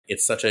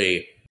it's such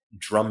a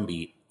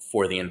drumbeat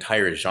for the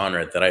entire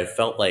genre that I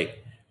felt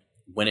like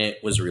when it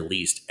was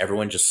released,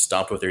 everyone just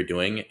stopped what they're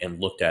doing and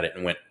looked at it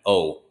and went,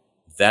 "Oh,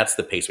 that's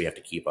the pace we have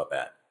to keep up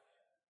at."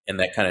 And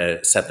that kind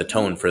of set the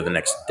tone for the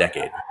next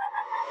decade.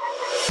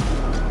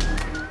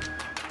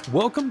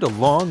 Welcome to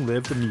Long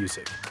Live the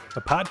Music,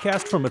 a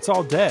podcast from It's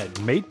All Dead,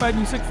 made by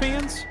music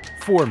fans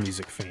for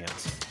music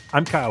fans.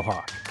 I'm Kyle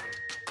Hawk.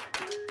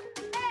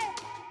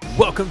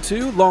 Welcome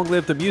to Long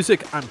Live the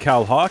Music. I'm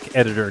Kyle Hawk,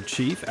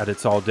 editor-in-chief at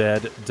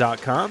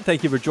itsalldead.com.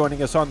 Thank you for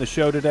joining us on the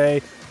show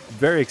today.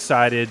 Very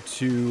excited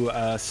to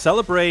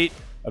celebrate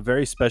a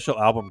very special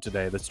album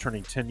today that's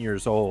turning 10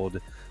 years old.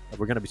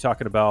 We're going to be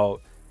talking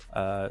about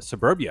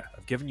Suburbia.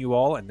 I've Given You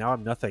All and Now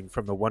I'm Nothing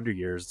from the Wonder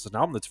Years. It's an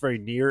album that's very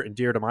near and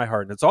dear to my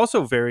heart, and it's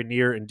also very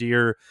near and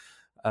dear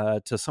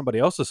to somebody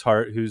else's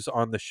heart who's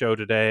on the show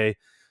today,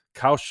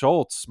 Kyle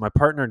Schultz, my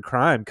partner in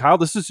crime. Kyle,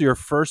 this is your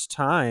first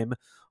time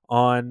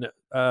on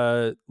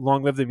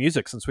Long Live the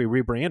Music since we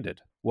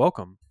rebranded.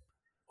 Welcome.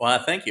 Well,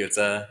 thank you. It's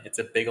a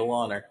big ol'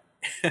 honor.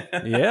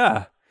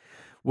 Yeah.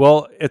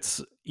 Well,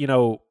 it's,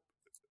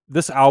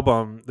 this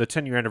album, the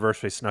 10-year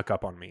anniversary snuck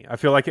up on me. I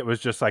feel like it was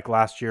just like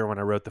last year when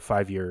I wrote the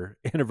 5-year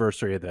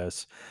anniversary of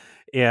this.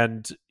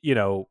 And,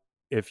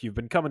 if you've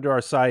been coming to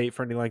our site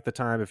for any length of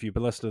time, if you've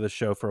been listening to this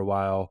show for a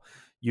while,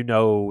 you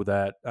know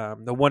that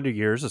the Wonder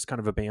Years is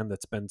kind of a band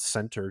that's been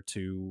center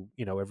to,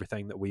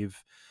 everything that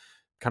we've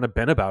kind of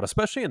been about,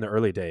 especially in the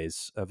early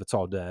days of It's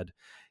All Dead.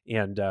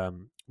 And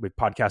we've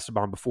podcasted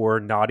on before.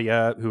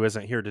 Nadia, who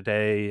isn't here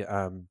today,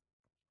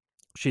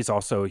 she's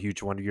also a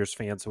huge Wonder Years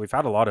fan. So we've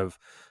had a lot of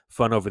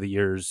fun over the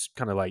years,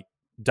 kind of like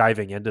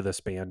diving into this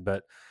band.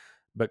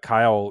 But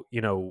Kyle,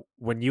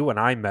 when you and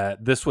I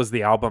met, this was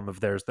the album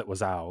of theirs that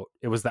was out.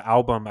 It was the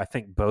album I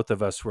think both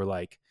of us were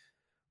like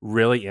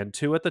really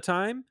into at the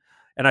time.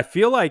 And I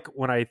feel like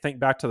when I think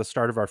back to the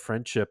start of our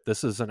friendship,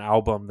 this is an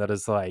album that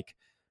is like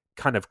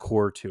kind of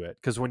core to it.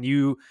 Because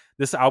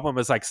this album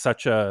is like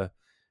such an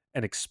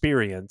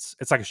experience.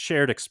 It's like a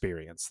shared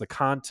experience. The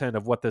content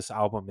of what this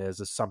album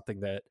is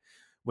something that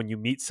when you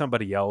meet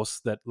somebody else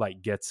that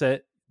like gets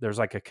it, there's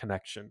like a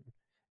connection.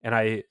 And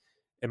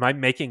am I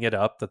making it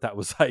up that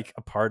was like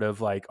a part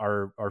of like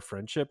our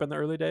friendship in the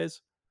early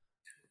days?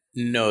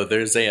 No,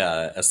 there's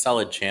a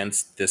solid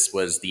chance this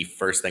was the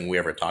first thing we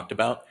ever talked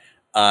about.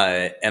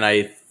 And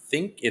I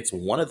think it's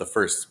one of the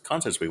first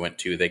concerts we went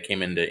to. They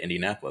came into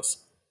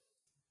Indianapolis.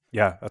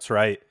 Yeah, that's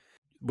right.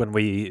 When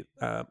we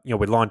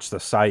launched the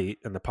site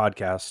and the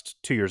podcast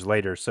 2 years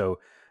later. So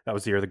that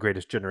was the year The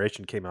Greatest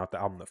Generation came out, the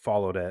album that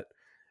followed it.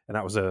 And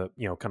that was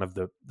kind of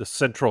the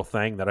central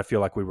thing that I feel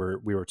like we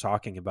were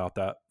talking about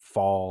that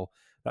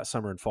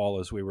summer and fall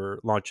as we were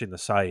launching the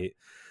site.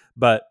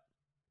 But,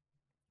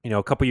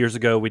 a couple years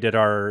ago, we did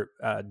our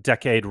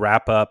decade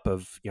wrap up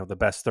of, the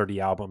best 30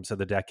 albums of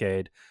the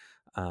decade.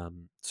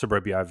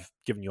 Suburbia, I've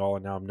Given You All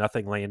and Now I'm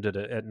Nothing landed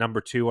at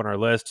number 2 on our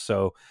list.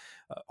 So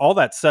all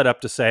that set up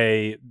to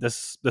say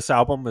this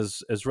album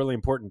is really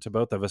important to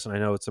both of us. And I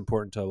know it's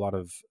important to a lot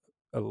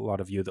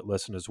of you that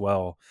listen as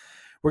well.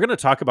 We're going to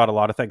talk about a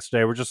lot of things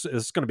today.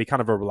 It's going to be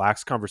kind of a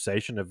relaxed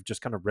conversation of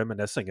just kind of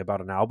reminiscing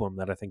about an album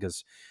that I think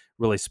is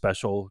really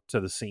special to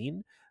the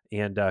scene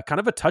and kind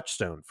of a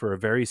touchstone for a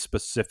very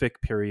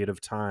specific period of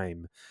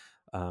time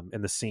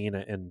in the scene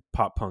and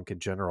pop punk in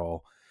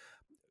general.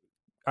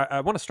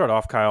 I want to start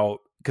off, Kyle,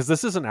 because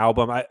this is an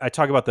album. I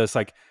talk about this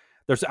like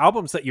there's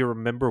albums that you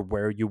remember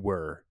where you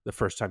were the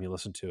first time you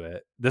listened to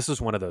it. This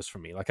is one of those for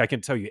me. Like I can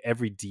tell you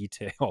every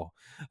detail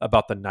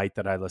about the night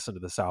that I listened to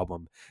this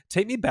album.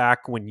 Take me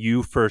back when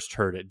you first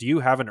heard it. Do you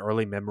have an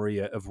early memory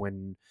of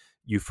when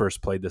you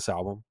first played this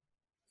album?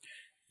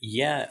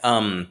 Yeah.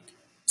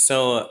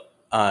 So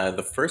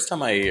the first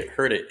time I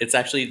heard it, it's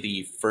actually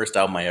the first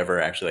album I ever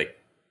actually like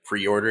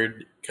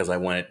pre-ordered because I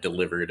want it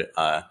delivered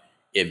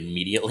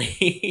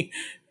immediately.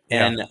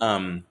 And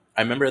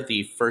I remember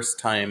the first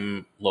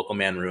time Local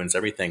Man Ruins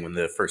Everything, when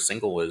the first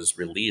single was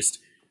released,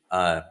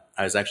 I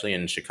was actually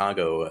in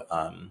Chicago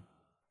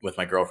with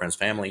my girlfriend's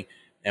family,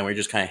 and we were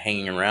just kind of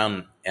hanging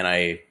around, and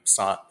I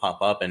saw it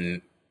pop up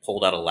and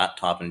pulled out a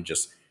laptop and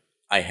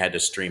I had to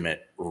stream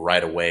it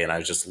right away, and I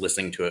was just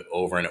listening to it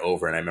over and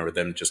over, and I remember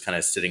them just kind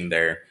of sitting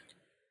there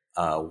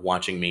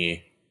watching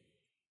me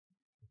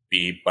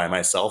be by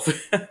myself.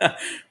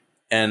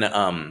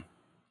 And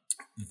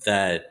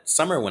that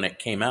summer when it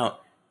came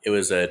out, it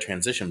was a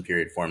transition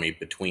period for me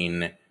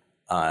between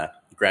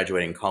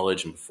graduating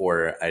college and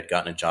before I'd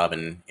gotten a job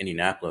in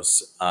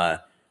Indianapolis.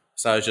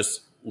 So I was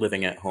just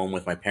living at home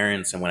with my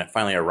parents. And when it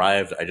finally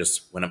arrived, I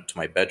just went up to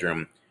my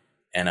bedroom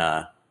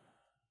and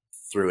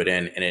threw it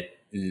in, and it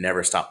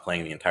never stopped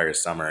playing the entire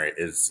summer.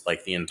 It's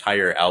like the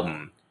entire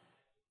album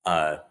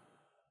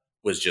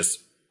was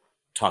just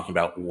talking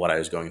about what I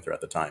was going through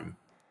at the time.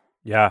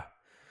 Yeah.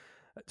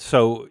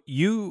 So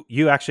you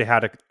actually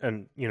had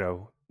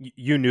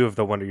you knew of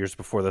the Wonder Years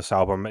before this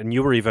album, and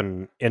you were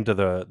even into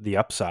the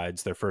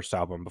Upsides, their first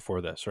album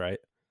before this, right?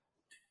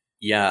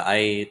 Yeah,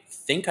 I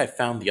think I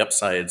found the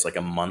Upsides like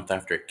a month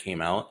after it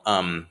came out.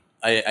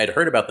 I'd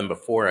heard about them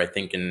before. I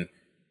think in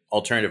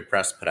Alternative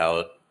Press put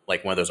out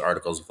like one of those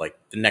articles of like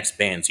the next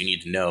bands you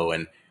need to know.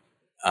 And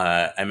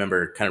I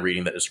remember kind of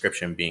reading that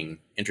description, being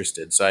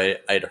interested. So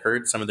I'd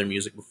heard some of their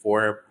music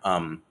before,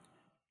 and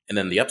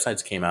then the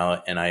Upsides came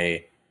out, and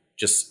I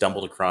just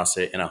stumbled across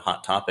it in a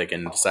Hot Topic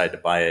and decided to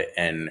buy it.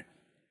 And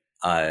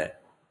uh,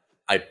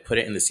 I put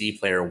it in the CD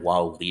player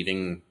while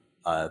leaving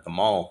the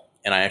mall,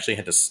 and I actually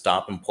had to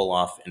stop and pull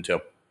off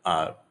into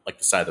like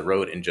the side of the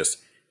road and just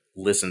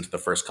listen to the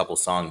first couple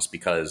songs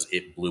because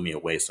it blew me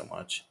away so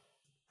much.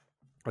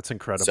 That's So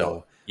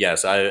incredible.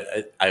 yes,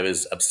 I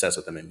was obsessed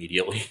with them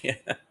immediately.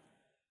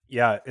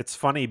 Yeah, it's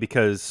funny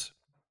because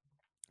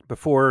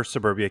before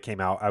Suburbia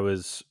came out, I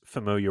was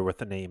familiar with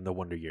the name The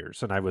Wonder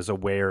Years, and I was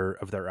aware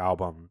of their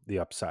album, The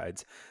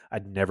Upsides.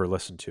 I'd never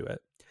listened to it.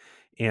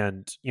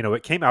 And,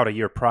 it came out a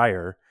year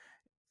prior,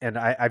 and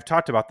I've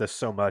talked about this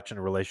so much in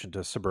relation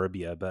to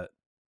Suburbia, but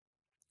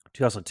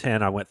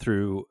 2010, I went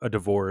through a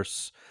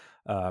divorce.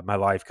 My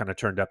life kind of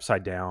turned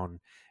upside down,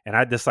 and I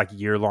had this like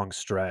year long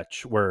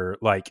stretch where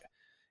like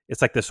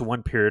it's like this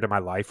one period of my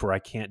life where I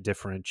can't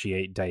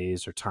differentiate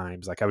days or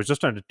times. Like I was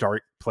just in a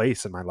dark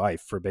place in my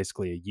life for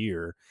basically a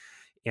year,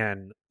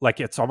 and like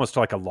it's almost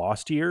like a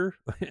lost year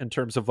in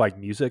terms of like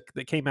music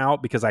that came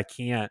out because I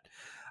can't.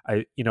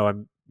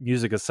 I'm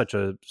music is such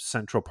a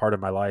central part of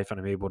my life, and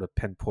I'm able to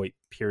pinpoint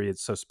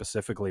periods so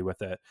specifically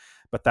with it.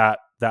 But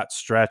that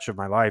stretch of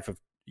my life of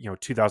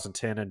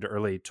 2010 into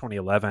early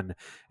 2011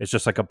 is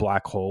just like a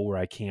black hole where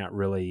I can't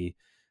really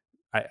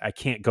I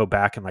can't go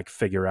back and like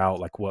figure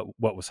out like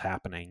what was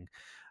happening.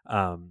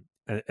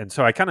 And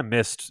so I kind of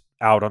missed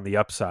out on the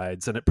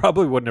Upsides, and it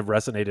probably wouldn't have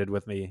resonated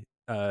with me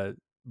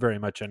very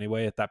much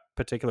anyway at that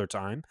particular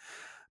time.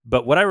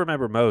 But what I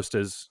remember most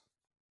is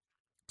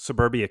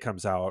Suburbia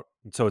comes out,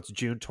 and so it's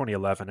June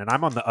 2011, and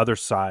I'm on the other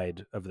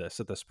side of this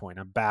at this point.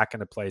 I'm back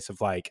in a place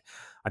of like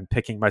I'm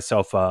picking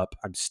myself up,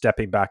 I'm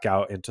stepping back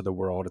out into the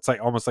world. It's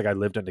like almost like I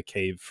lived in a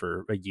cave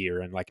for a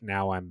year, and like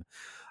now I'm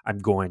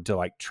going to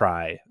like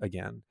try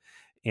again.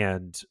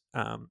 And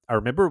I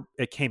remember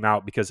it came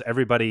out because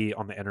everybody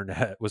on the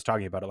internet was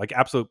talking about it, like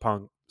Absolute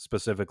Punk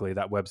specifically,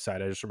 that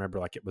website. I just remember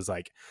like it was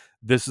like,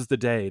 this is the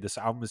day, this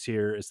album is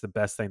here, it's the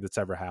best thing that's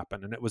ever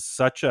happened. And it was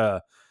such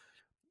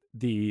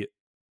the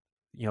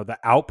the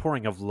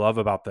outpouring of love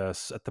about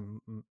this at the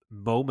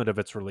moment of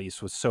its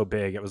release was so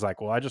big. It was like,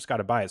 well, I just got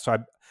to buy it. So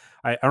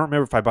I don't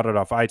remember if I bought it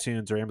off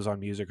iTunes or Amazon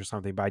Music or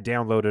something, but I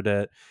downloaded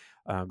it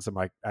because I'm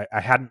like, I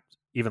hadn't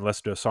even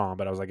listened to a song,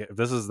 but I was like, if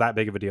this is that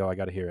big of a deal, I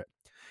got to hear it.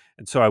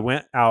 And so I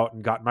went out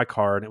and got in my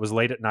car, and it was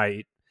late at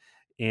night,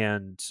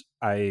 and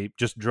I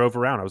just drove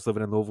around. I was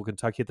living in Louisville,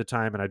 Kentucky at the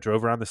time, and I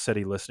drove around the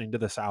city listening to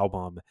this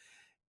album.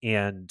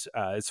 And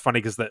it's funny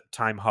because that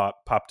Time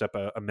Hop popped up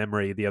a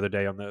memory the other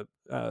day on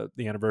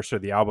the anniversary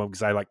of the album,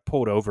 because I like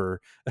pulled over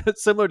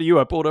similar to you.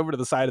 I pulled over to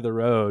the side of the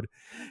road,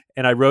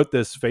 and I wrote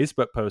this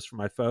Facebook post from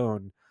my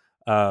phone,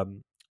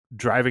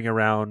 driving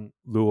around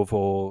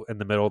Louisville in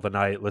the middle of the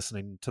night,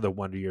 listening to the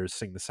Wonder Years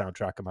sing the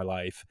soundtrack of my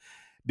life.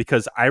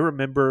 Because I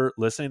remember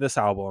listening to this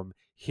album,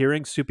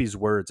 hearing Soupy's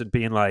words, and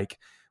being like,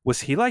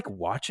 was he like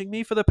watching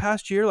me for the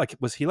past year? Like,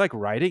 was he like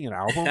writing an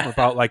album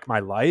about like my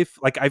life?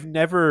 Like, I've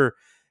never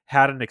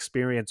had an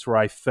experience where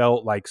I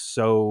felt like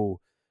so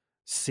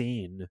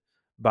seen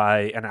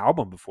by an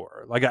album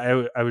before. Like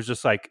I was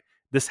just like,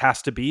 this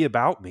has to be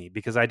about me,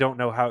 because I don't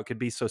know how it could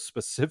be so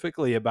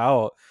specifically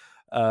about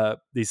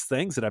these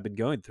things that I've been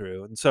going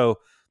through. And so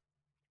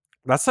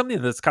that's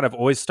something that's kind of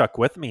always stuck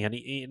with me. And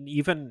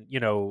even,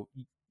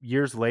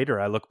 years later,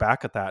 I look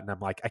back at that and I'm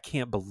like, I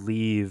can't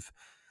believe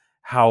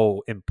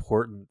how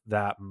important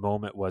that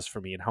moment was for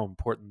me and how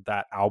important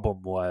that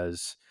album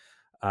was.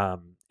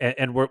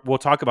 And we'll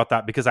talk about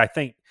that, because I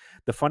think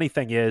the funny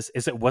thing is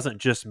it wasn't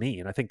just me.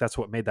 And I think that's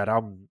what made that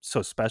album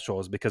so special,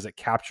 is because it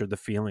captured the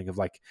feeling of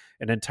like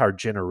an entire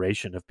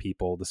generation of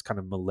people, this kind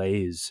of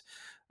malaise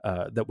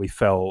that we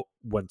felt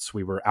once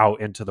we were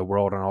out into the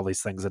world, and all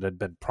these things that had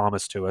been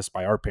promised to us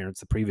by our parents,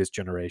 the previous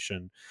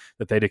generation,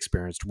 that they'd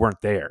experienced weren't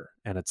there.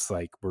 And it's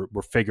like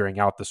we're figuring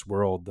out this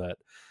world that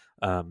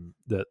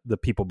the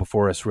people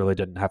before us really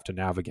didn't have to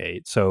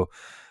navigate. So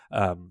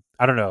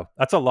I don't know.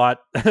 That's a lot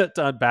to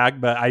unpack,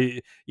 but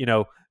I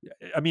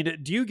mean,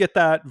 do you get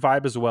that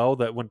vibe as well,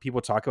 that when people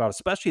talk about,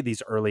 especially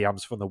these early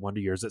albums from the Wonder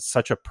Years, it's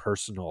such a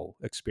personal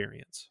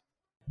experience?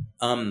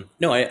 No,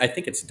 I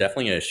think it's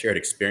definitely a shared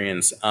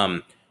experience.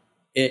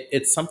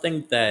 It's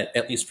something that,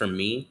 at least for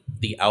me,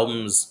 the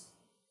albums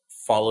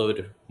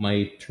followed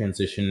my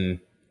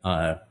transition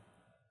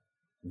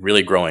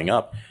really growing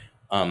up.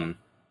 Um,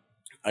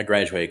 I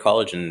graduated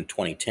college in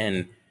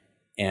 2010,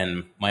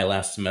 and my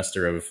last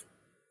semester of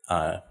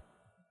uh,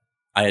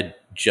 I had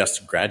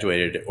just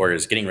graduated, or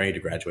is getting ready to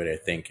graduate. I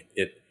think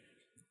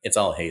it's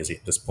all hazy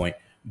at this point.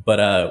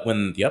 But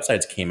when the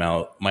Upsides came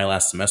out, my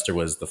last semester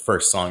was the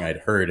first song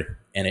I'd heard,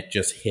 and it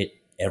just hit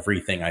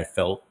everything I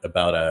felt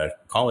about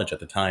college at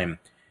the time,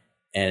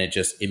 and it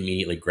just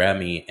immediately grabbed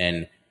me.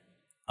 And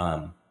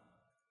um,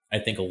 I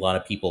think a lot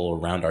of people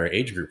around our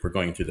age group were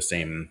going through the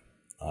same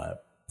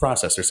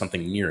process or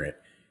something near it.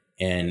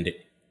 And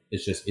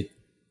it's just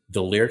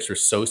the lyrics are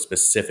so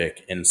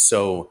specific and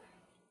so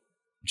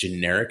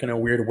generic in a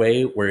weird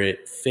way, where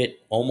it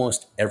fit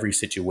almost every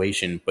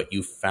situation, but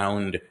you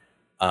found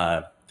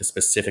the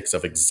specifics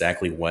of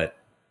exactly what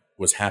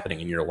was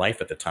happening in your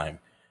life at the time.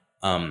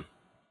 Um,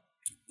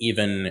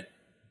 Even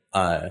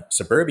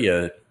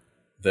Suburbia,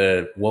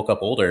 the Woke Up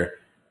Older,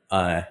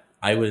 uh,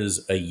 I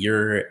was a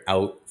year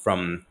out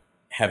from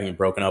having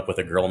broken up with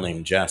a girl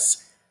named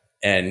Jess.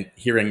 And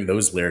hearing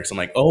those lyrics, I'm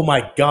like, oh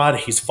my God,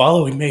 he's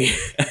following me.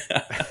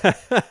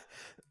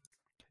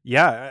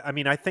 Yeah, I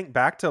mean, I think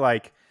back to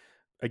like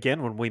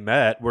again when we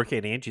met working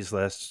at Angie's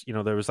List,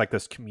 there was like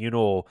this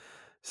communal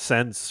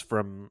sense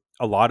from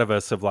a lot of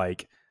us of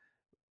like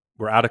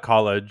we're out of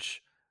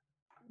college,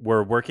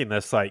 we're working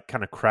this like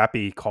kind of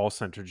crappy call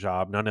center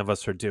job. None of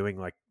us are doing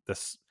like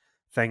this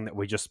thing that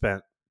we just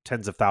spent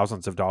tens of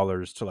thousands of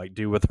dollars to like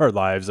do with our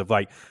lives of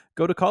like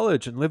go to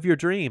college and live your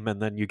dream,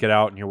 and then you get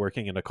out and you're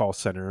working in a call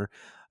center,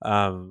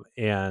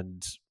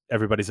 and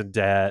everybody's in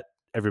debt,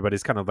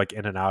 everybody's kind of like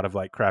in and out of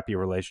like crappy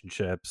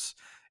relationships,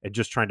 and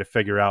just trying to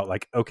figure out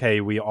like,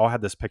 okay, we all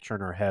had this picture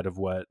in our head of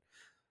what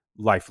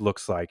life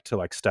looks like to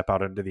like step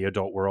out into the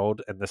adult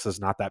world, and this is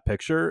not that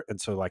picture.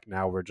 And so like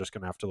now we're just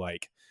gonna have to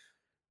like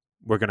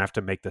we're going to have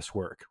to make this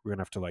work. We're going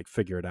to have to like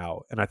figure it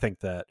out. And I think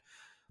that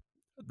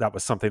that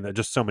was something that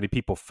just so many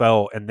people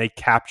felt, and they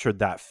captured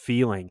that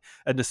feeling,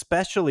 and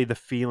especially the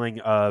feeling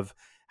of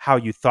how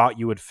you thought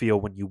you would feel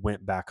when you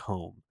went back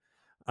home.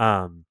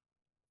 Um,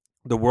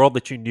 the world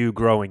that you knew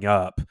growing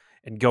up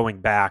and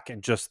going back,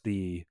 and just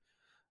the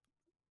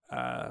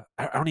I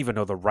don't even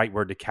know the right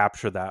word to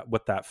capture that,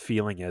 what that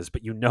feeling is,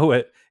 but you know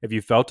it if you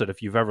felt it,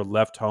 if you've ever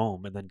left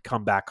home and then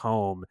come back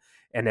home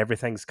and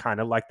everything's kind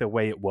of like the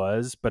way it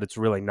was, but it's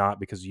really not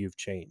because you've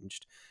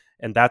changed.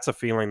 And that's a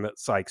feeling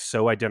that's like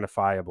so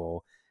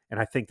identifiable. And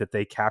I think that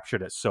they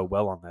captured it so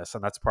well on this.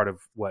 And that's part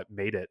of what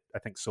made it, I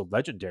think, so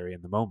legendary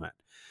in the moment.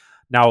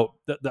 Now,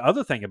 the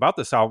other thing about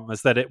this album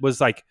is that it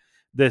was like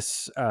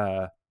this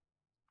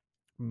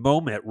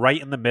moment right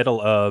in the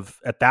middle of,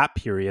 at that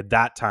period,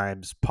 that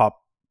time's pop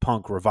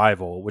punk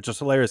revival, which is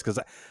hilarious because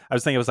I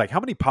was thinking, it was like,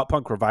 how many pop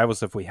punk revivals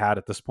have we had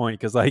at this point?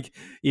 Because like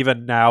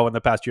even now in the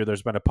past year,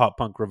 there's been a pop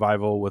punk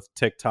revival with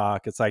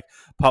TikTok. It's like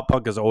pop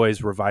punk is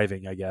always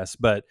reviving, I guess.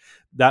 But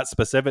that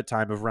specific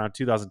time of around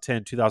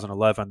 2010,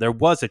 2011, there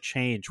was a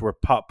change where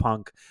pop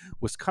punk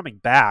was coming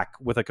back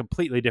with a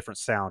completely different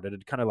sound. It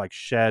had kind of like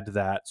shed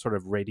that sort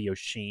of radio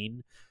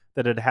sheen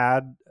that it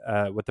had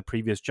with the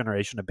previous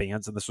generation of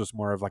bands, and this was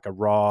more of like a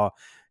raw,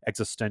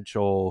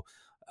 existential,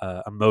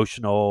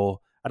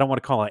 emotional. I don't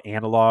want to call it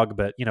analog,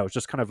 but it's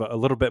just kind of a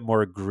little bit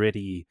more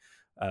gritty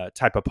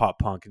type of pop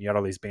punk. And you had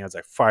all these bands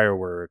like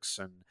Fireworks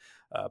and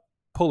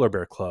Polar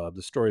Bear Club,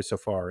 The Story So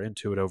Far,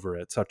 Into It, Over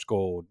It, Such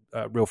Gold,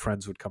 Real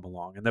Friends would come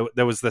along, and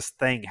there was this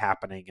thing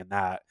happening in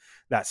that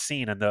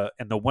scene, and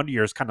the Wonder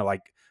Years kind of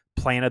like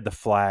planted the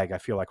flag. I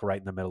feel like right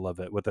in the middle of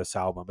it with this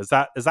album. Is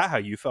that how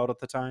you felt at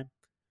the time?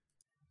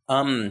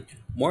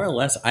 More or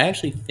less, I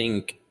actually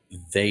think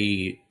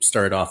they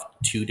started off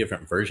two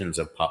different versions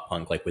of pop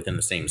punk, like within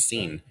the same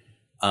scene.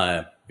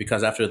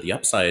 Because after the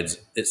Upsides,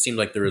 it seemed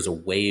like there was a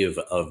wave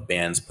of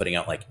bands putting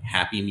out like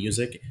happy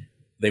music.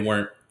 They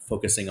weren't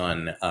focusing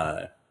on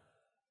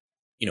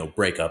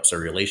breakups or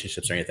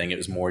relationships or anything. It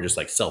was more just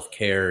like self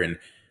care and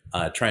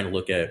trying to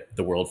look at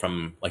the world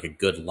from like a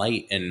good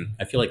light. And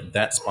I feel like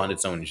that spawned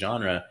its own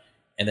genre.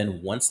 And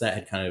then once that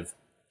had kind of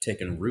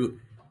taken root,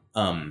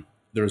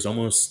 there was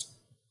almost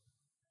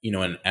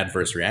an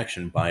adverse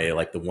reaction by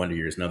like the Wonder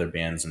Years and other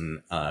bands,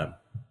 and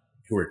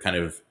who were kind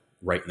of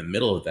right in the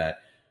middle of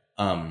that.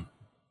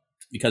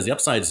 Because the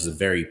Upsides is a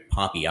very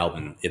poppy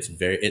album.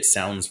 It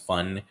sounds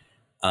fun.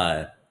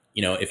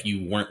 If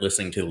you weren't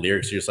listening to the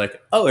lyrics, you're just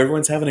like, oh,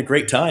 everyone's having a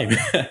great time.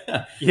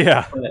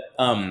 Yeah.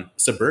 But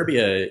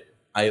Suburbia,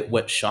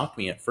 what shocked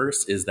me at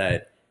first is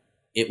that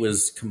it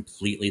was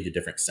completely the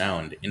different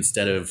sound.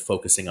 Instead of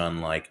focusing on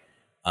like,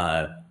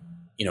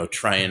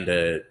 trying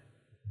to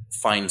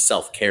find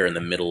self-care in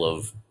the middle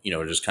of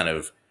just kind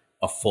of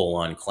a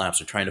full-on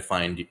collapse, or trying to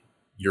find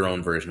your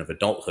own version of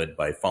adulthood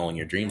by following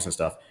your dreams and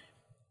stuff,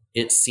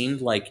 it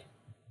seemed like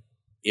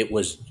it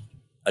was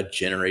a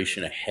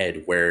generation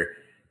ahead, where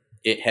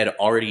it had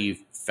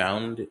already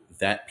found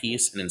that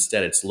piece, and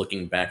instead it's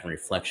looking back in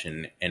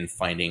reflection and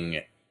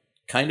finding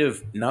kind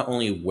of not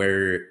only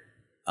where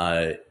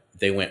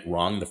they went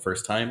wrong the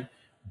first time,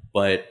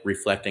 but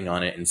reflecting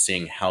on it and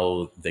seeing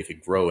how they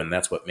could grow. And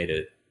that's what made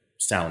it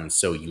sound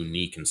so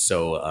unique and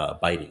so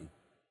biting.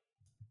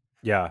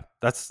 Yeah,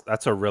 that's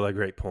a really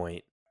great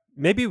point.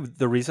 Maybe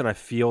the reason I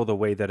feel the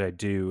way that I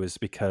do is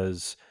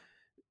because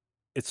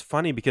it's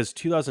funny, because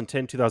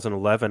 2010,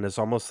 2011 is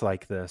almost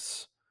like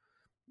this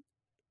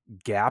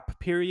gap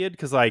period,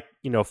 because like,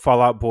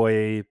 Fall Out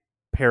Boy,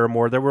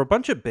 Paramore, there were a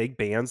bunch of big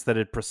bands that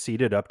had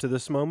proceeded up to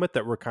this moment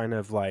that were kind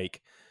of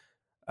like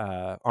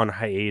on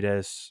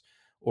hiatus,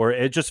 or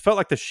it just felt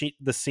like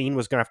the scene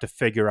was going to have to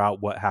figure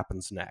out what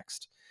happens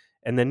next.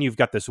 And then you've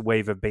got this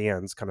wave of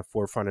bands kind of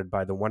forefronted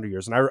by the Wonder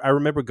Years. And I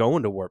remember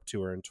going to Warped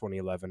Tour in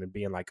 2011 and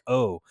being like,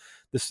 oh,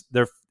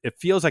 it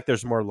feels like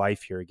there's more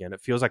life here again.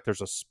 It feels like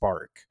there's a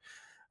spark.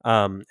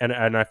 And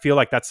I feel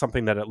like that's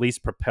something that at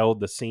least propelled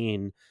the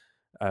scene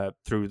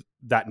through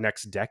that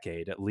next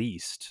decade at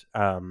least.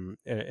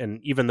 And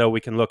even though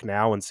we can look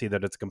now and see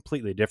that it's a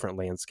completely different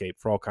landscape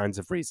for all kinds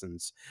of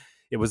reasons,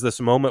 it was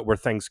this moment where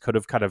things could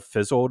have kind of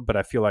fizzled, but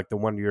I feel like the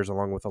Wonder Years,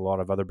 along with a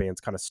lot of other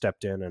bands, kind of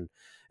stepped in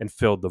and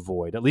filled the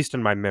void. At least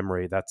in my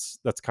memory, that's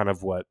kind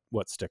of what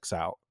sticks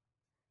out.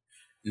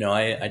 No,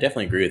 I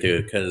definitely agree with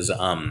you because,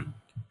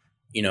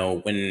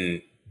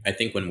 when I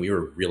think when we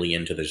were really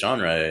into the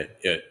genre,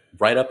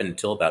 right up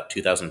until about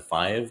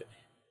 2005,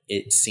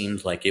 it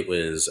seemed like it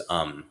was,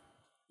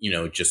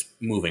 just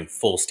moving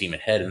full steam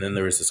ahead. And then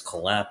there was this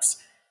collapse.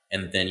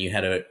 And then you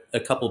had a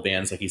couple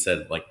bands, like you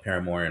said, like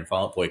Paramore and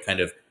Fall Out Boy, kind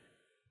of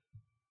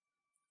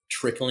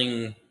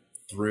trickling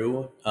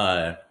through.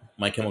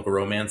 My Chemical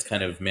Romance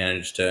kind of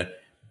managed to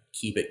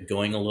keep it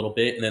going a little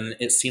bit. And then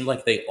it seemed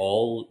like they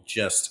all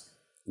just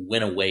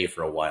went away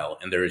for a while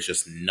and there was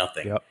just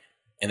nothing. Yep.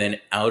 And then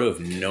out of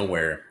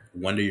nowhere,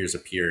 Wonder Years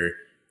appear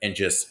and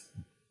just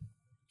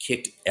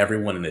kicked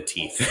everyone in the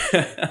teeth.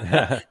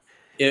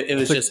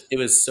 It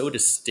was so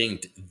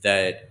distinct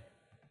that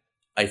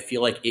I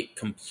feel like it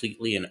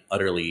completely and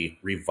utterly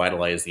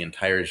revitalized the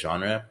entire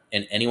genre.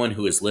 And anyone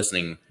who was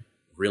listening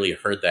really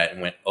heard that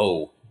and went,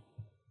 oh,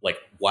 like,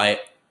 why,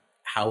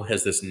 how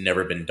has this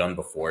never been done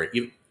before?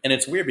 And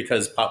it's weird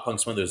because pop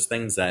punk's one of those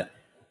things that,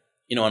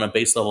 on a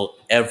base level,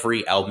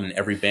 every album,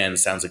 every band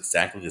sounds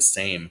exactly the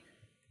same.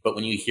 But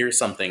when you hear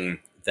something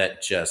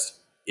that just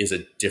is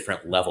a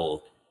different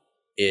level,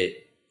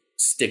 it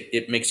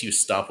makes you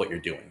stop what you're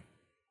doing.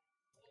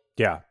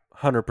 Yeah,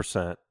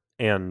 100%.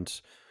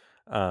 And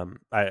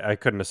I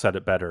couldn't have said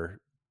it better.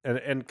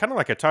 And kind of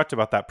like I talked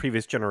about that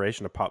previous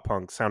generation of pop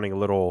punk sounding a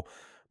little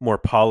more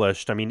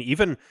polished. I mean,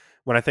 even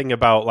when I think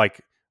about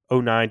like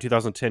 09,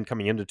 2010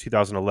 coming into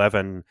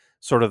 2011,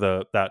 sort of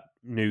that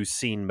new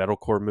scene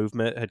metalcore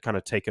movement had kind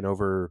of taken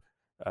over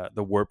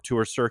the Warped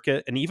Tour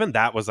circuit. And even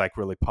that was like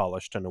really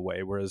polished in a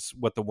way. Whereas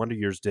what the Wonder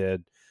Years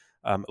did,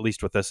 at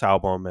least with this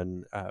album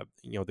and,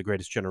 The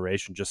Greatest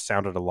Generation, just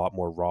sounded a lot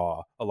more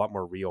raw, a lot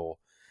more real.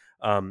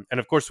 And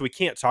of course, we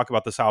can't talk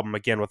about this album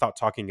again without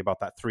talking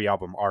about that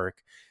 3-album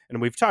arc.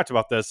 And we've talked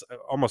about this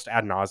almost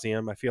ad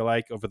nauseum, I feel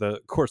like, over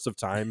the course of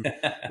time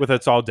with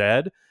It's All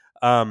Dead.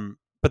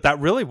 But that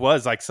really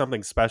was like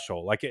something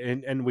special. Like,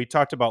 and we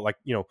talked about like,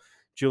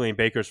 Julian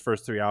Baker's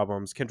first 3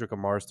 albums, Kendrick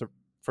Lamar's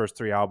first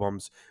 3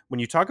 albums. When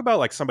you talk about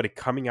like somebody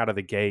coming out of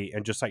the gate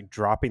and just like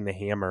dropping the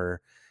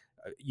hammer,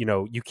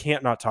 you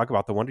can't not talk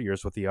about the Wonder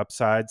Years with The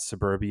Upside,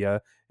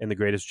 Suburbia, and The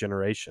Greatest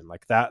Generation.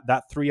 Like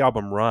that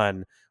 3-album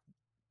run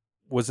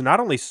was not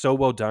only so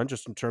well done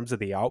just in terms of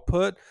the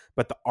output,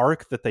 but the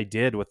arc that they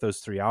did with those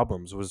 3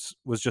 albums was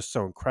just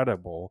so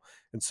incredible.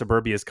 And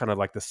Suburbia is kind of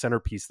like the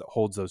centerpiece that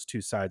holds those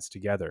two sides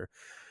together.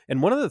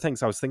 And one of the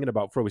things I was thinking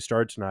about before we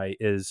started tonight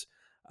is,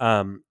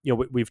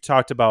 we've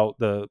talked about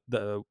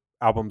the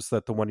albums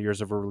that the Wonder Years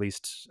have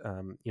released,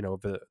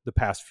 the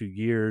past few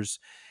years,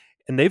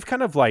 and they've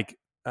kind of like,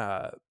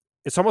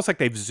 it's almost like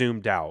they've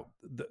zoomed out.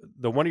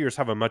 The Wonder Years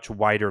have a much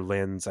wider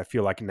lens, I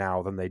feel like,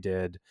 now than they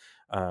did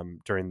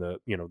during the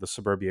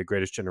Suburbia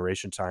Greatest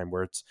Generation time,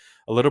 where it's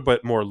a little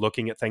bit more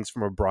looking at things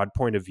from a broad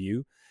point of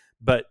view.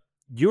 But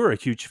you're a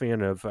huge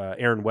fan of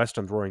Aaron West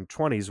and the Roaring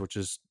Twenties, which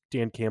is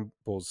Dan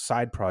Campbell's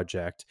side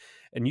project,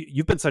 and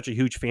you've been such a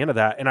huge fan of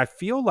that. And I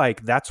feel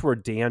like that's where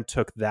Dan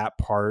took that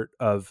part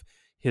of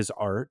his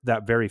art,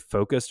 that very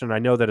focused. And I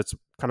know that it's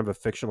kind of a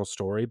fictional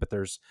story, but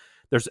there's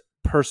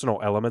personal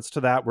elements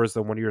to that, whereas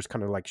the Wonder Years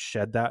kind of like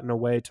shed that in a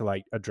way to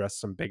like address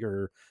some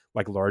bigger,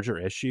 like larger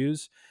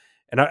issues.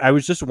 And I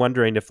was just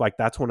wondering if like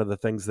that's one of the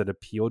things that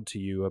appealed to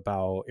you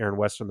about Aaron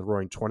West and the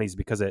Roaring Twenties,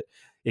 because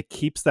it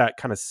keeps that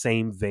kind of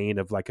same vein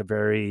of like a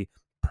very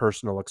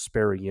personal,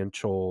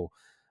 experiential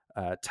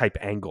type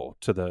angle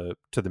to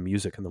the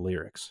music and the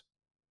lyrics.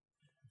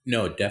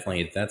 No,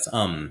 definitely. That's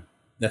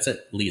at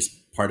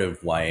least part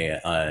of why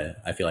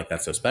I feel like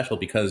that's so special,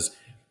 because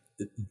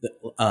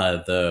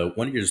the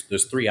Wonder Years,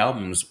 those 3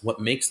 albums,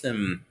 what makes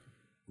them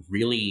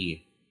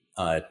really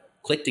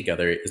click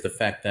together is the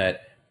fact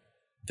that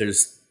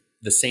there's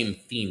the same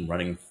theme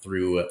running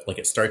through. Like,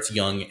 it starts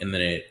young and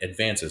then it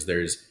advances.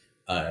 There's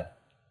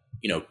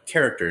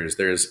characters,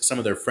 there's some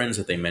of their friends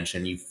that they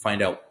mention. You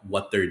find out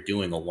what they're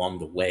doing along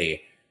the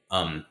way,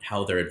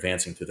 how they're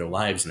advancing through their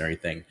lives and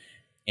everything.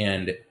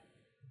 And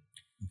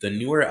the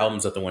newer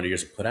albums that the Wonder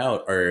Years have put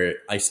out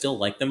I still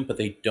like them, but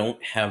they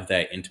don't have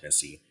that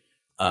intimacy,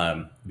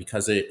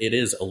 because it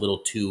is a little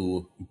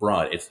too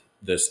broad.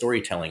 The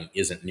storytelling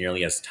isn't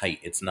nearly as tight.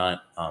 It's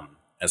not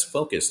as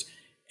focused.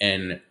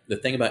 And the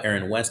thing about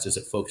Aaron West is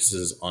it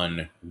focuses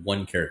on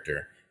one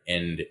character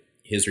and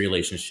his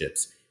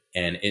relationships,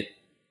 and it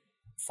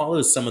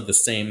follows some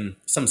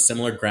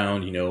similar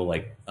ground,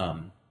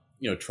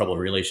 troubled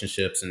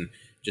relationships and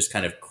just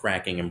kind of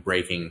cracking and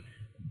breaking.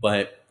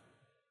 But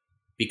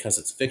because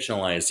it's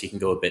fictionalized, he can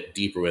go a bit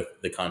deeper with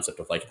the concept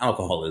of like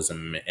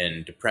alcoholism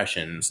and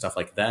depression and stuff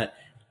like that.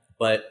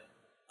 But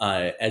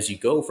as you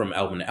go from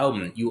album to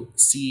album, you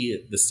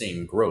see the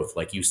same growth.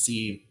 Like, you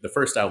see the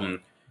first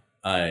album,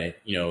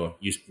 You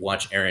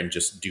watch Aaron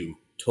just do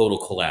total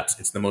collapse.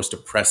 It's the most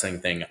depressing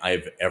thing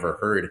I've ever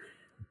heard,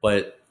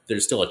 but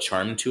there's still a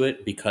charm to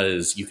it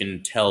because you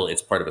can tell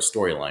it's part of a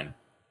storyline.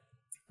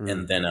 Mm.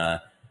 And then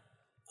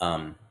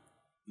um,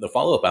 the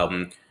follow up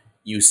album,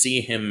 you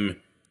see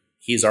him,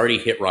 he's already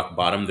hit rock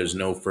bottom. There's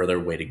no further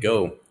way to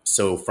go.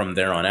 So from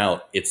there on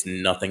out, it's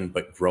nothing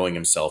but growing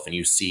himself. And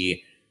you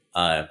see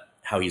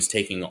how he's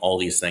taking all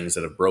these things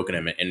that have broken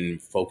him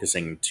and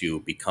focusing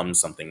to become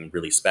something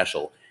really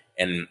special.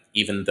 And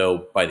even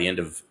though by the end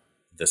of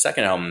the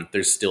second album,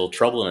 there's still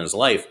trouble in his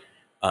life,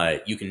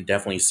 you can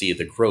definitely see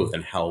the growth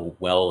and how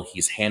well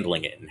he's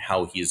handling it and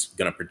how he's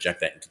going to project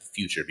that into the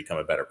future, become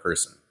a better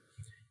person.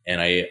 And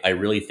I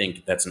really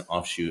think that's an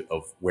offshoot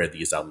of where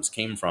these albums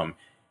came from.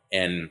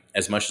 And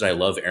as much as I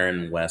love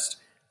Aaron West,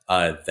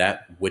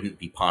 that wouldn't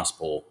be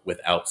possible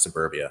without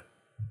Suburbia.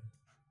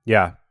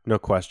 Yeah, no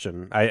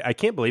question. I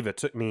can't believe it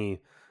took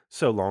me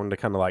so long to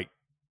kind of like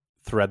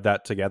thread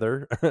that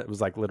together. It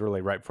was like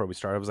literally right before we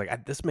started. I was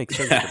like, this makes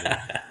sense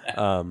to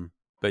me.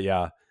 But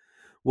yeah,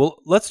 well,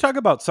 let's talk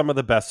about some of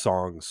the best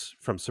songs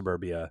from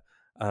Suburbia.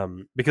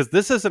 Because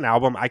this is an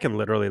album I can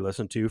literally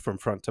listen to from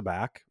front to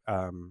back.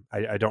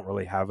 I don't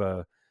really have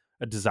a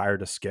desire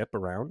to skip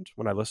around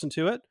when I listen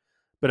to it.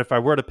 But if I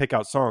were to pick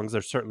out songs,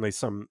 there's certainly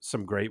some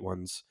great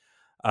ones.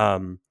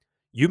 Um,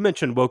 you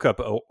mentioned "Woke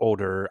Up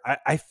Older."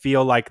 I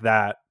feel like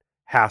that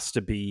has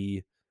to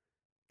be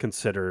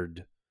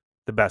considered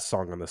the best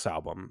song on this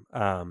album.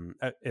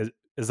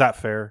 Is that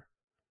fair?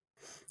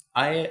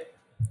 I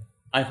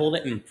I hold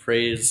it in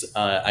praise.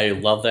 I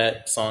love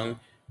that song.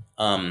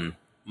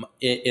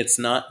 It's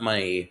not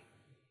my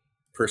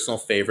personal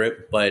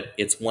favorite, but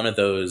it's one of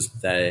those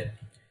that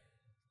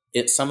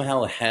it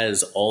somehow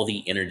has all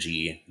the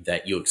energy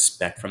that you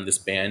expect from this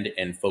band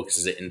and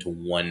focuses it into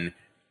one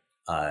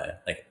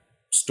like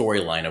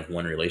storyline of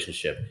one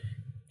relationship,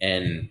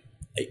 and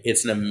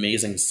it's an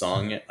amazing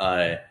song.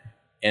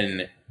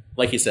 And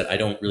like you said, I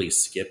don't really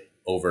skip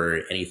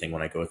over anything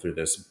when I go through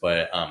this,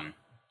 but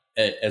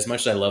as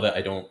much as I love it,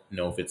 I don't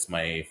know if it's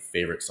my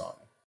favorite song.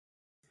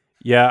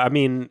 Yeah, I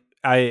mean,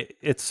 I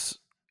it's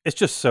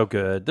just so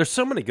good. There's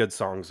so many good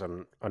songs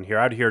on here.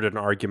 I'd hear an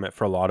argument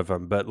for a lot of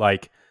them, but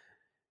like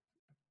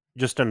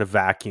just in a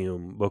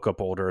vacuum, "Woke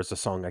Up Older" is a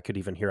song I could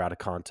even hear out of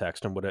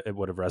context and it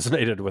would have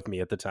resonated with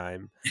me at the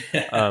time.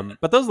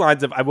 But those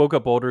lines of "I woke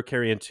up older,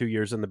 carrying 2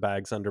 years in the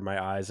bags under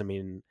my eyes," I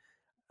mean,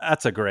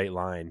 that's a great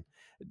line.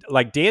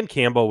 Like Dan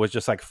Campbell was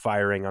just like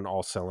firing on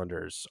all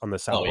cylinders on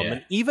this Oh album, yeah,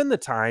 and even the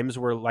times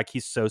where like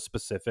he's so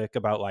specific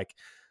about like,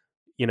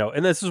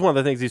 and this is one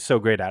of the things he's so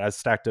great at. I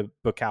stacked a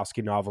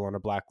Bukowski novel on a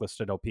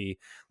blacklisted LP.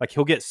 Like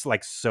he'll get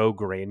like so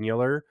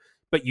granular,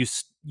 but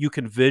you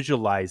can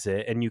visualize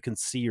it and you can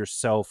see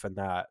yourself in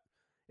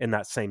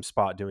that same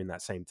spot doing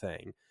that same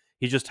thing.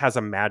 He just has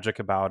a magic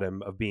about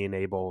him of being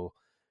able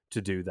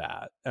to do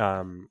that,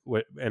 and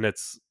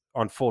it's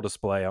on full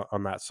display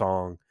on that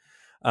song.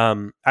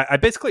 I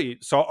basically,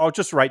 so I'll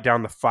just write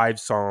down the 5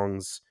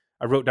 songs.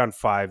 I wrote down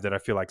 5 that I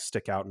feel like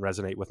stick out and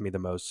resonate with me the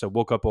most. So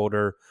 "Woke Up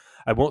Older."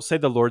 I won't say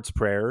 "The Lord's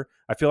Prayer."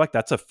 I feel like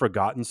that's a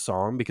forgotten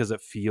song because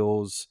it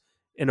feels,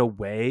 in a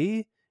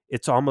way,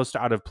 it's almost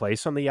out of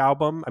place on the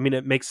album. I mean,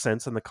 it makes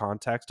sense in the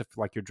context if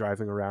like you're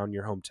driving around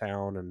your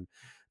hometown and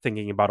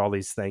thinking about all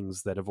these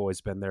things that have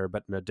always been there,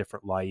 but in a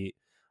different light.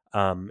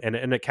 And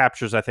it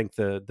captures, I think,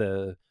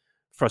 the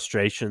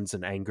frustrations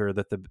and anger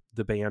that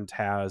the band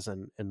has,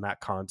 and in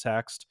that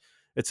context,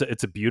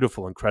 it's a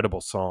beautiful,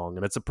 incredible song,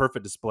 and it's a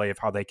perfect display of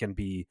how they can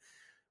be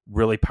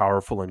really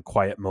powerful in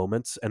quiet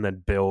moments and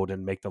then build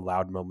and make the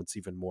loud moments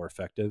even more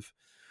effective.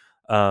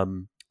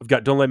 We've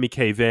got "Don't Let Me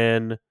Cave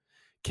In."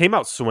 "Came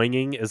Out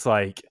Swinging" is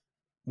like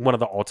one of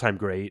the all-time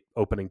great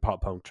opening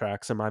pop punk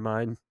tracks in my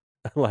mind.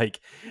 Like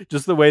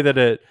just the way that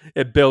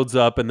it builds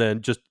up and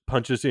then just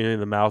punches you in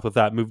the mouth with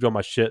that. "Moved all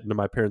my shit into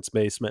my parents'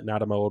 basement and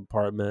out of my old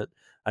apartment.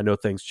 I know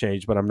things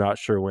changed, but I'm not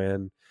sure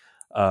when."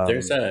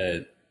 there's Um,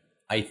 a.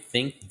 I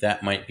think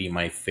that might be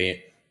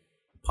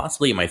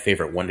possibly my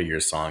favorite Wonder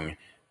Years song.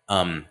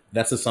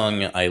 That's a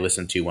song I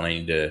listen to when I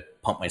need to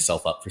pump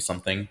myself up for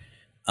something.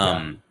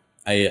 yeah,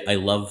 I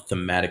love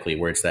thematically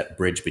where it's that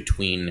bridge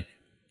between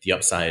the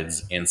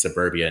Upsides and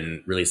Suburbia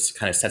and really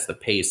kind of sets the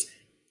pace.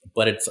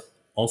 But it's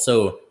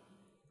also,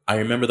 I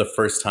remember the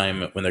first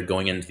time when they're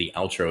going into the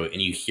outro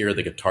and you hear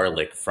the guitar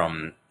lick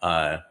from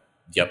the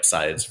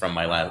Upsides from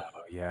my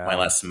yeah.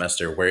 last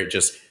semester, where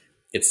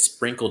it's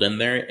sprinkled in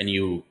there and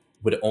you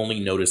would only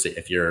notice it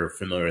if you're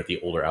familiar with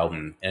the older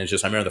album. And it's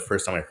just, I remember the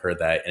first time I heard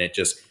that and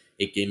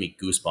it gave me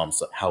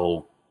goosebumps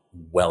how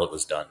well it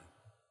was done.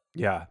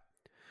 Yeah.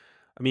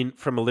 I mean,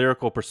 from a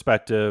lyrical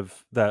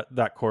perspective,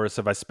 that chorus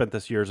of "I spent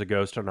this year as a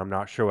ghost and I'm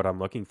not sure what I'm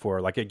looking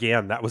for." Like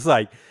again, that was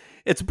like,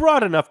 it's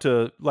broad enough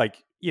to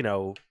like,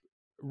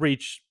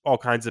 reach all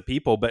kinds of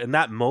people. But in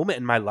that moment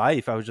in my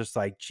life, I was just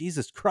like,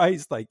 Jesus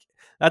Christ, like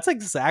that's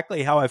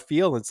exactly how I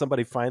feel. And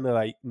somebody finally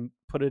like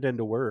put it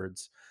into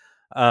words.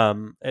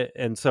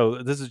 And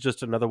so this is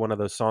just another one of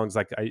those songs.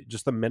 Like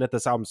just the minute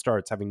this album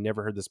starts, having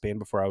never heard this band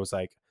before, I was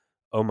like,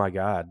 oh my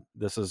God,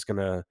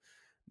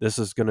 this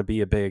is going to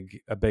be a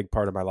big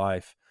part of my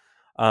life.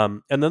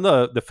 And then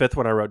the fifth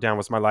one I wrote down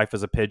was My Life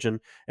as a Pigeon.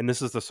 And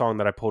this is the song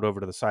that I pulled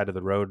over to the side of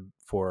the road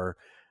for.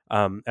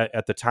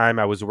 At the time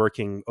I was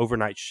working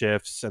overnight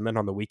shifts, and then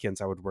on the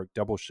weekends I would work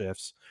double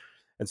shifts.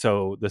 And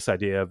so this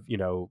idea of,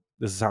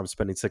 this is how I'm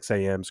spending 6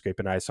 a.m.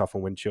 scraping ice off a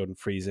windshield and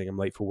freezing. I'm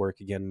late for work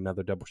again,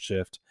 another double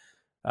shift.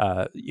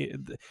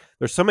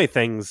 There's so many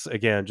things,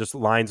 again, just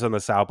lines on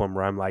this album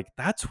where I'm like,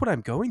 that's what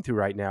I'm going through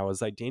right now,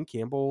 is like Dan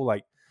Campbell,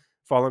 like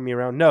following me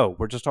around. No,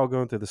 we're just all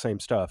going through the same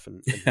stuff,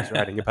 and he's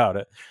writing about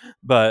it.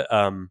 But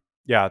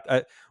yeah,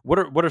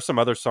 what are some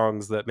other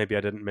songs that maybe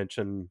I didn't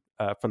mention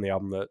from the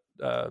album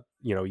that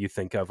you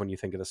think of when you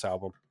think of this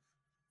album?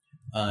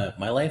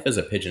 My Life as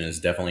a Pigeon is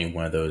definitely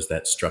one of those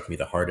that struck me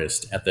the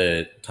hardest. At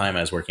the time,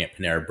 I was working at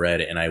Panera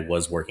Bread, and I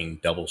was working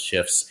double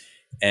shifts.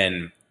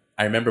 And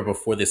I remember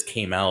before this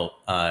came out,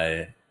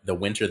 the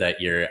winter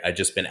that year, I'd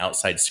just been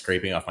outside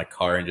scraping off my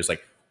car and just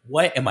like,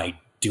 what am I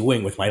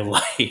doing with my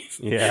life?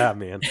 Yeah,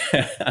 man.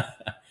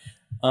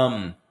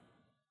 um,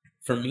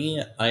 for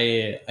me,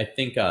 I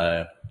think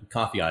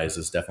Coffee Eyes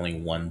is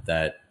definitely one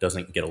that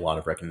doesn't get a lot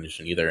of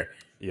recognition either.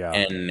 Yeah.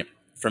 And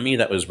for me,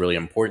 that was really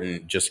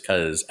important just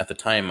because at the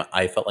time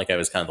I felt like I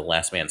was kind of the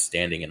last man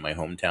standing in my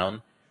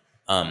hometown.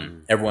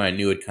 Everyone I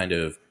knew had kind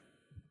of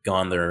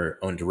gone their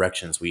own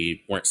directions.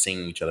 We weren't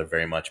seeing each other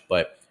very much,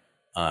 but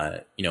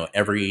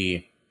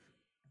every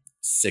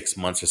 6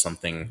 months or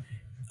something,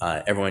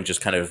 everyone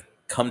just kind of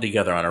come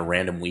together on a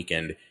random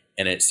weekend,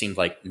 and it seemed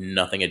like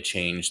nothing had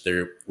changed.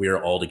 We were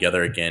all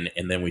together again,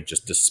 and then we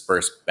just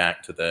dispersed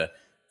back to the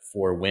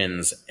four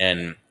winds.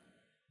 And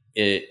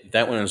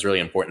that one was really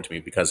important to me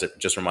because it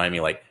just reminded me,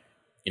 like,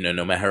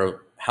 no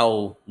matter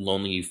how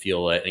lonely you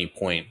feel at any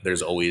point,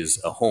 there's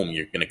always a home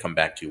you're going to come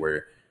back to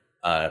where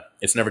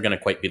it's never going to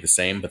quite be the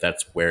same, but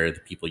that's where the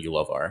people you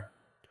love are.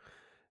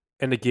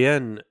 And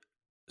again,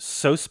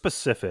 so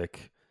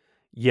specific,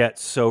 yet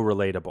so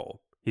relatable.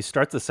 He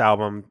starts this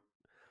album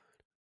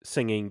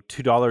singing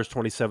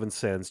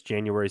 $2.27,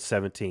 January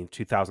 17th,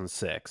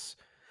 2006.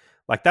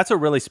 Like, that's a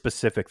really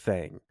specific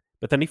thing.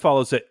 But then he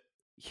follows it,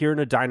 here in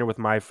a diner with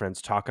my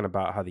friends talking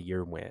about how the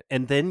year went.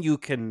 And then you're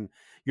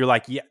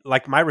like, yeah,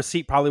 like my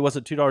receipt probably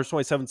wasn't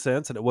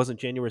 $2.27 and it wasn't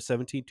January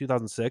 17th,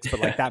 2006. But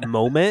like that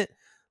moment,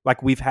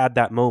 like we've had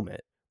that moment.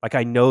 Like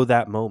I know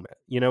that moment.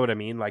 You know what I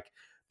mean? Like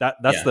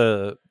that's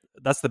the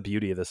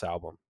beauty of this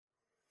album.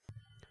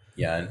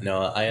 Yeah,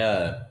 no,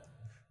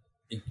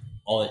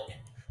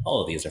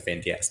 all of these are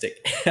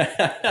fantastic.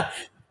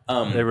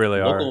 They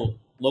really are.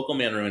 Local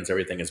Man Ruins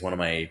Everything is one of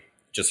my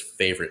just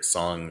favorite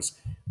songs.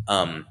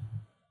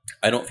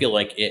 I don't feel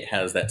like it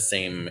has that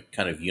same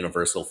kind of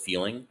universal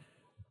feeling,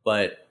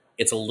 but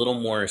it's a little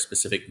more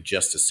specific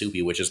just to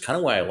Subi, which is kind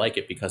of why I like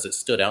it, because it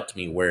stood out to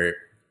me where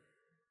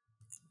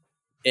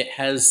it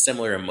has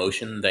similar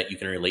emotion that you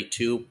can relate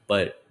to,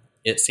 but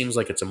it seems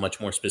like it's a much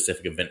more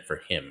specific event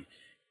for him.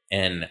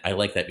 And I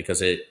like that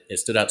because it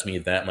stood out to me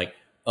that I'm like,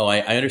 oh, I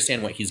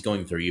understand what he's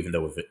going through, even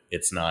though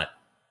it's not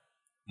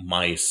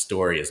my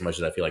story as much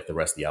as I feel like the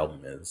rest of the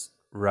album is.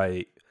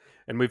 Right.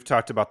 And we've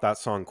talked about that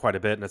song quite a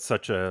bit, and it's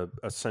such a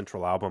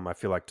central album, I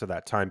feel like, to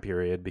that time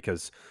period,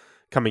 because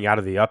coming out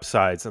of the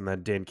Upsides, and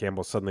then Dan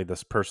Campbell's suddenly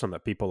this person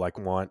that people like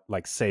want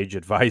like sage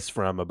advice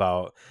from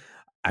about,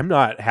 I'm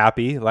not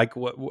happy. Like,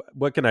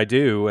 what can I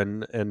do?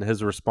 And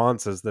his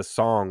response is this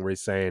song where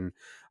he's saying,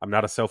 I'm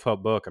not a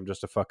self-help book. I'm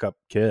just a fuck up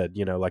kid.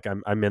 Like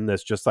I'm in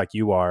this just like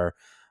you are.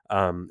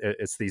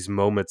 It's these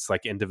moments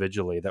like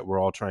individually that we're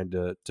all trying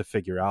to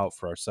figure out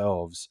for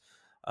ourselves.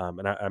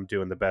 And I'm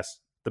doing the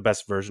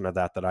best version of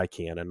that I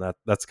can. And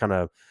that's kind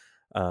of,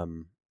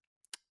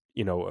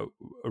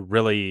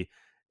 really,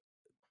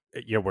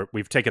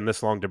 we've taken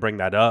this long to bring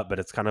that up, but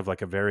it's kind of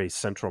like a very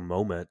central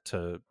moment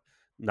to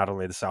not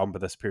only this album,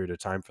 but this period of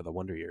time for the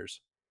Wonder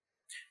Years.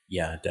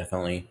 Yeah,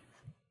 definitely.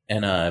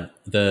 And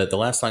the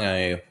last song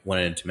I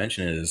wanted to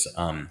mention is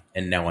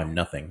And Now I'm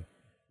Nothing,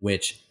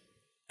 which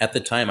at the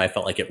time I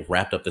felt like it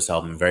wrapped up this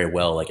album very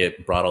well. Like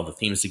it brought all the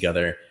themes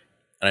together.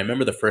 And I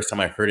remember the first time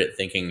I heard it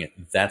thinking,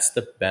 that's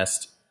the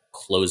best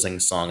closing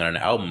song on an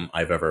album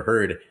I've ever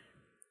heard.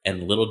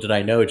 And little did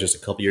I know, just a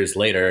couple years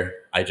later,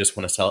 I Just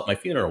Want to Sell at My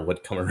Funeral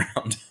would come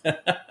around.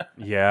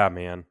 Yeah,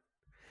 man.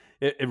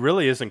 It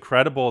really is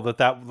incredible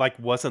that like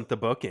wasn't the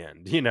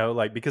bookend,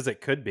 like, because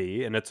it could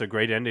be, and it's a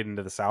great ending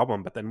to this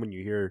album. But then when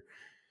you hear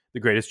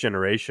The Greatest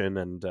Generation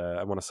and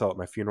I Want to Sell at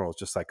My Funeral, it's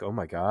just like, oh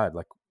my God,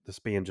 like this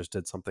band just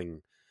did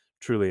something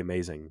truly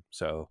amazing.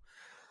 So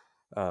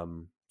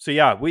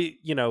yeah, we,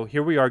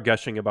 here we are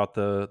gushing about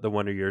the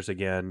Wonder Years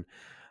again.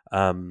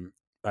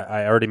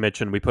 I already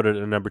mentioned we put it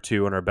at number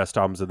 2 on our best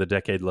albums of the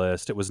decade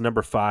list. It was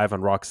number 5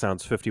 on Rock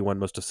Sound's 51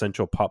 most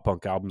essential pop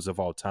punk albums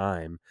of all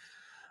time.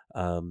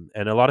 And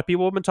a lot of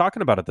people have been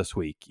talking about it this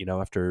week,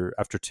 after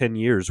 10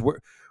 years.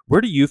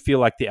 Where do you feel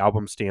like the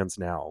album stands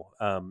now?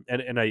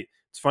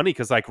 It's funny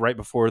because like right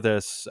before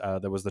this,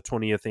 there was the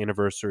 20th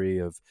anniversary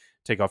of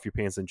Take Off Your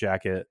Pants and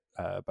Jacket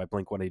by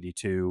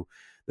Blink-182.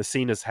 The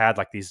scene has had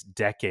like these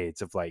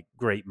decades of like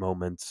great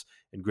moments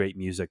and great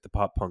music, the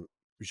pop punk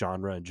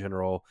genre in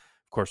general.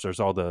 course, there's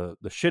all the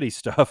shitty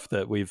stuff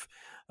that we've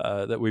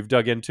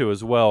dug into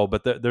as well.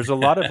 But there's a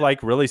lot of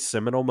like really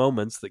seminal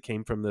moments that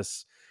came from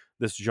this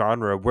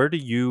genre. Where do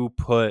you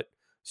put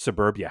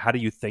Suburbia? How do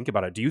you think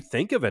about it? Do you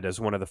think of it as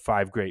one of the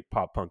 5 great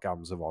pop punk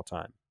albums of all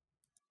time?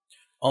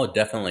 Oh,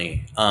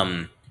 definitely.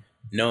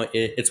 No,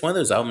 it's one of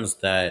those albums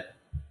that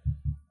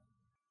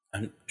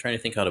I'm trying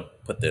to think how to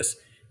put this.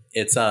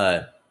 It's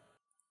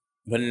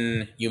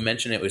when you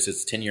mentioned it was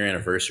its 10-year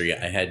anniversary,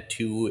 I had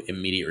 2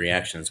 immediate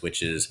reactions,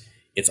 which is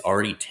it's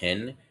already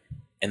 10,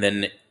 and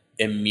then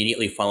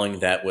immediately following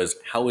that was,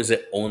 how is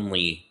it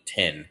only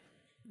 10?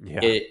 Yeah.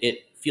 It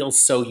feels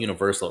so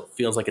universal. It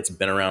feels like it's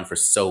been around for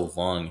so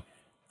long.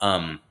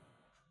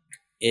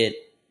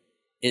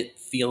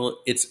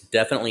 It's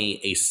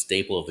definitely a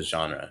staple of the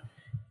genre.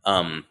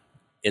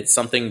 It's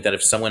something that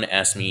if someone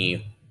asked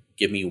me,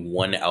 give me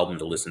one album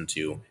to listen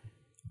to,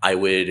 I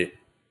would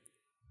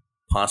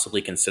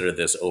possibly consider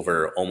this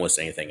over almost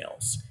anything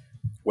else.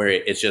 Where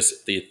it's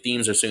just, the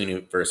themes are so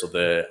universal,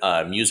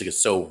 the music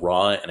is so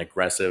raw and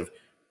aggressive,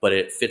 but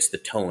it fits the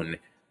tone.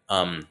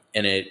 And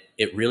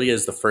it really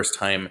is the first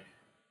time,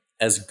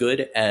 as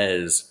good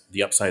as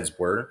the Upsides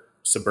were,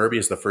 Suburbia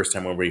is the first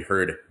time when we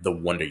heard the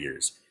Wonder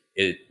Years.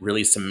 It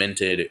really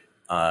cemented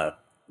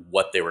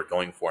what they were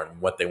going for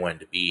and what they wanted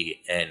to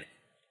be. And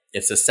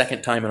it's the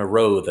second time in a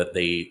row that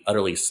they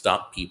utterly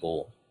stopped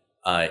people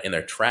in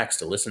their tracks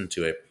to listen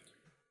to it.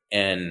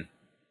 And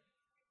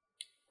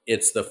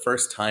it's the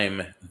first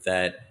time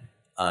that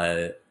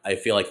I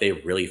feel like they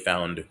really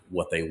found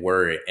what they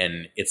were.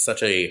 And it's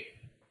such a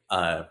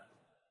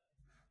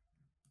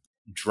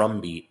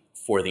drumbeat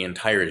for the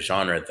entire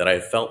genre that I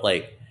felt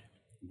like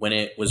when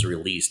it was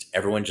released,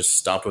 everyone just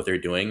stopped what they're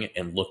doing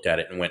and looked at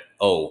it and went,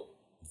 oh,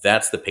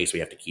 that's the pace we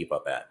have to keep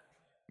up at.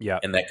 Yeah.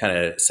 And that kind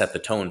of set the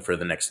tone for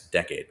the next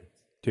decade.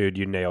 Dude,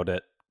 you nailed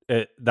it.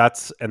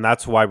 That's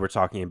why we're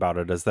talking about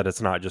it, is that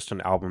it's not just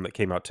an album that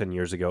came out 10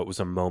 years ago. It was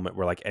a moment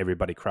where like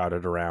everybody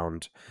crowded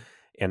around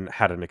and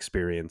had an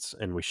experience,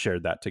 and we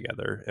shared that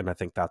together. And I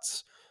think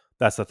that's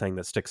the thing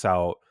that sticks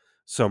out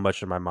so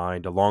much in my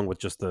mind, along with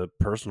just the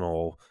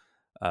personal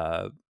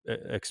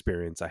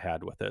experience I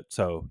had with it.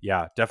 So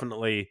yeah,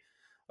 definitely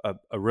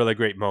a really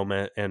great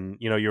moment. And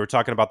you were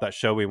talking about that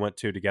show we went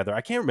to together.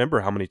 I can't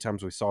remember how many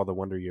times we saw the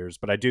Wonder Years,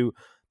 but I do.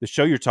 The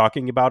show you're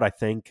talking about, I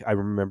think I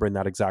remember in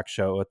that exact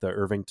show at the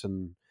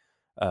Irvington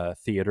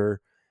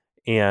Theater.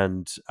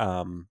 And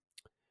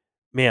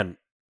man,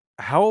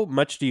 how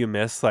much do you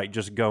miss like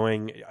just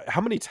going?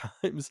 How many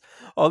times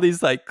all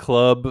these like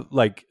club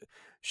like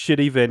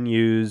shitty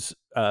venues,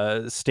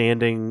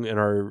 standing in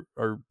our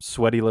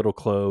sweaty little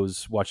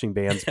clothes, watching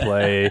bands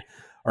play.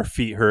 Our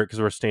feet hurt because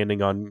we're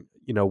standing on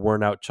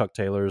worn out Chuck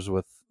Taylors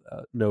with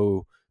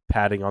no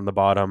padding on the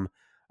bottom.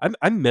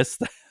 I miss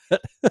that.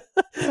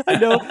 I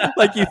know,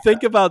 like you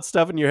think about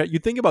stuff in your head. You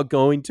think about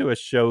going to a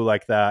show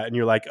like that, and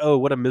you're like, "Oh,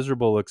 what a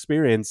miserable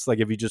experience!" Like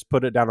if you just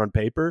put it down on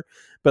paper,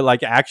 but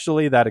like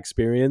actually, that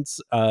experience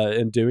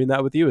and doing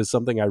that with you is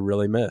something I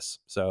really miss.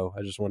 So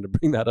I just wanted to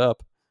bring that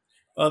up.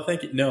 Oh,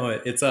 thank you. No,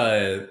 it's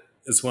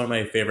one of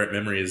my favorite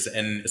memories,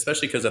 and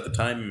especially because at the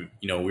time,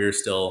 we were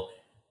still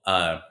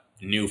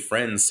new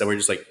friends, so we're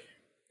just like,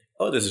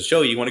 "Oh, there's a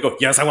show. You want to go?"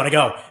 Yes, I want to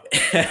go.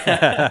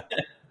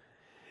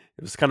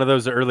 It was kind of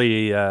those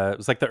early. It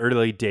was like the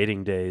early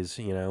dating days,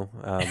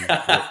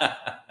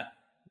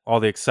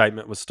 all the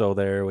excitement was still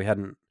there. We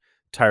hadn't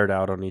tired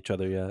out on each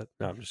other yet.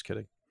 No, I'm just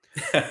kidding.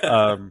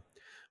 Well,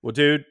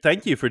 dude,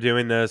 thank you for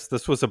doing this.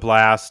 This was a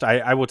blast.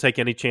 I will take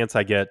any chance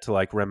I get to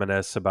like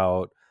reminisce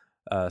about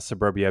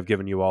Suburbia. I've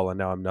given you all, and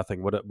now I'm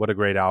nothing. What a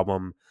great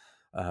album.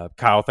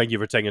 Kyle, thank you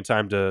for taking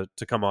time to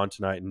come on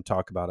tonight and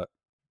talk about it.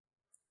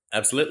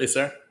 Absolutely,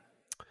 sir.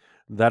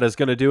 That is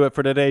going to do it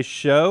for today's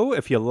show.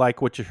 If you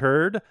like what you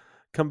heard,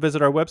 come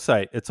visit our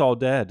website,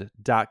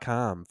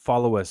 itsalldead.com.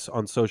 Follow us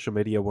on social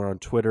media. We're on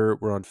Twitter.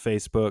 We're on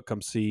Facebook.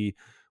 Come see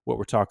what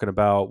we're talking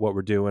about, what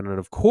we're doing. And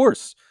of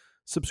course,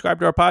 subscribe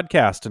to our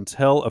podcast and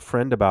tell a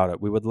friend about it.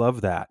 We would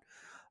love that.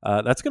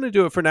 That's going to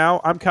do it for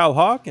now. I'm Kyle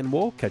Hawk, and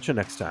we'll catch you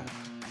next time.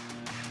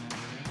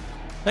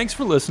 Thanks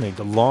for listening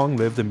to Long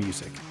Live the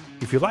Music.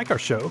 If you like our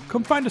show,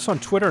 come find us on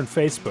Twitter and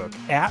Facebook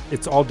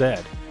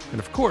 @itsalldead. And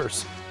of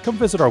course, come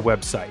visit our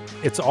website,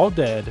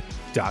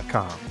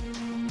 itsalldead.com.